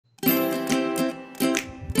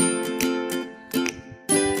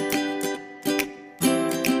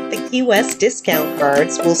Key West discount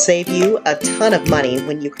cards will save you a ton of money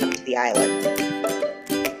when you come to the island.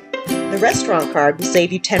 The restaurant card will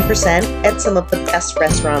save you 10% at some of the best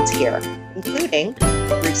restaurants here, including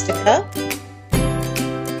Rustica,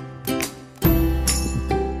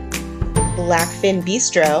 Blackfin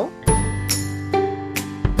Bistro,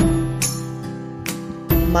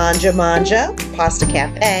 Manja Manja Pasta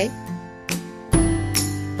Cafe,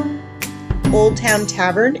 Old Town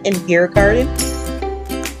Tavern and Beer Garden,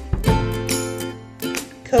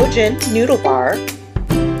 Kojin Noodle Bar,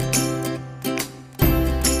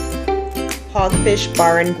 Hogfish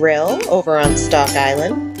Bar and Grill over on Stock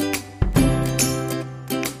Island,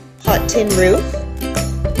 Hot Tin Roof,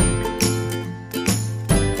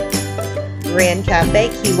 Grand Cafe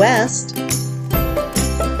Key West,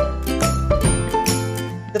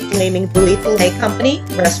 the Flaming Buoy Filet Company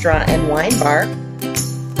Restaurant and Wine Bar,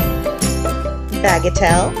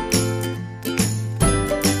 Bagatelle,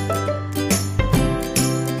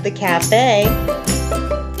 the Cafe,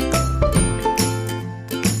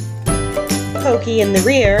 Pokey in the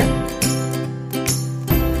Rear,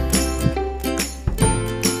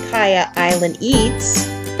 Kaya Island Eats,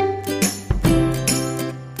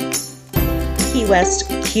 Key West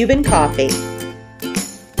Cuban Coffee,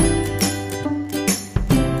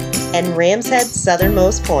 and Ram's Head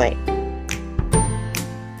Southernmost Point.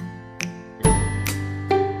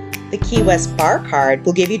 The Key West Bar Card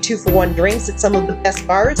will give you 2-for-1 drinks at some of the best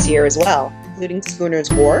bars here as well, including Schooner's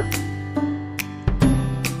Wharf,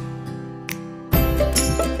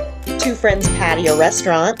 Two Friends Patio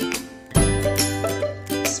Restaurant,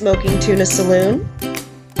 Smoking Tuna Saloon,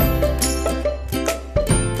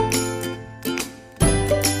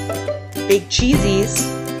 Big Cheesies,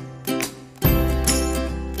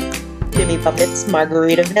 Jimmy Buffett's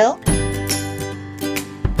Margaritaville,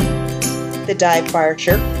 the Dive Bar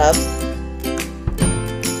Shirt Club,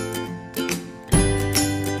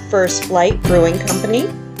 First Flight Brewing Company,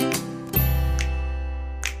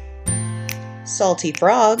 Salty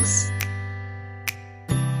Frogs,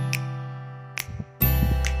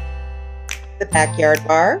 the Backyard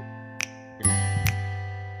Bar,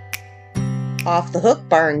 Off the Hook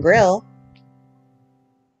Bar and Grill,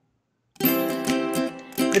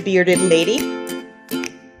 the Bearded Lady,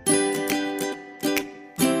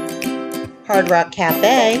 Hard Rock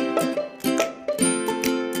Cafe,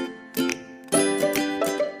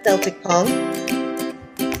 Celtic Punk,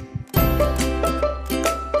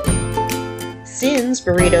 Sin's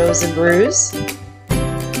Burritos and Brews,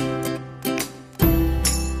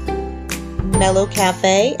 Mellow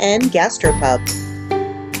Cafe and Gastropub.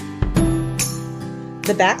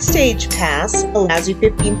 The Backstage Pass allows you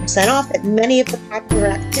 15% off at many of the popular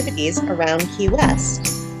activities around Key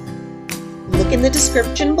West. Look in the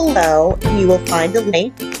description below and you will find a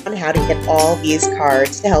link on how to get all these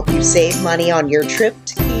cards to help you save money on your trip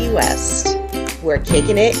to Key West. We're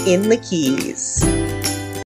kicking it in the Keys.